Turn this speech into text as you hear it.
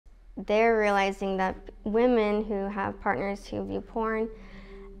they're realizing that women who have partners who view porn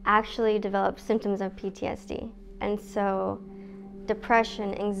actually develop symptoms of PTSD. And so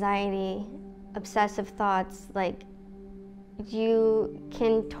depression, anxiety, obsessive thoughts, like, you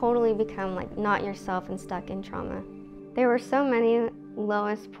can totally become like not yourself and stuck in trauma. There were so many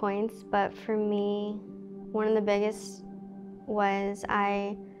lowest points, but for me, one of the biggest was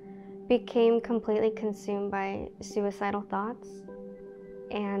I became completely consumed by suicidal thoughts.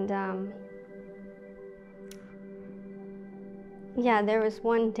 And yeah, there was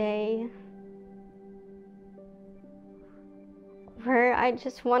one day where I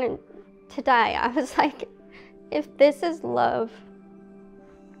just wanted to die. I was like, if this is love,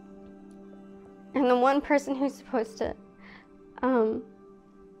 and the one person who's supposed to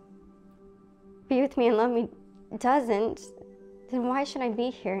be with me and love me doesn't, then why should I be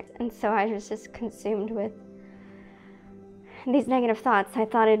here? And so I was just consumed with these negative thoughts. I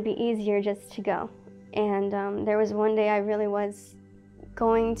thought it'd be easier just to go. And there was one day I really was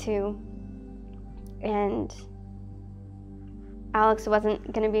going to, and Alex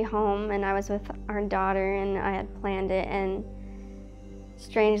wasn't gonna be home, and I was with our daughter, and I had planned it, and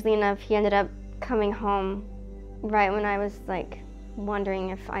strangely enough, he ended up coming home right when I was like wondering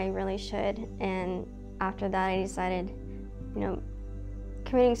if I really should. And after that, I decided, you know,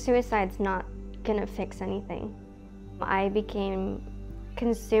 committing suicide's not gonna fix anything. I became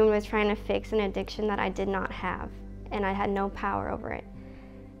consumed with trying to fix an addiction that I did not have, and I had no power over it.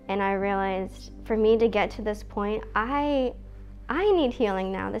 And I realized for me to get to this point, I need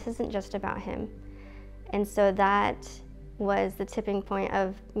healing now. This isn't just about him. And so that was the tipping point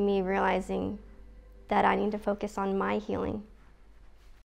of me realizing that I need to focus on my healing.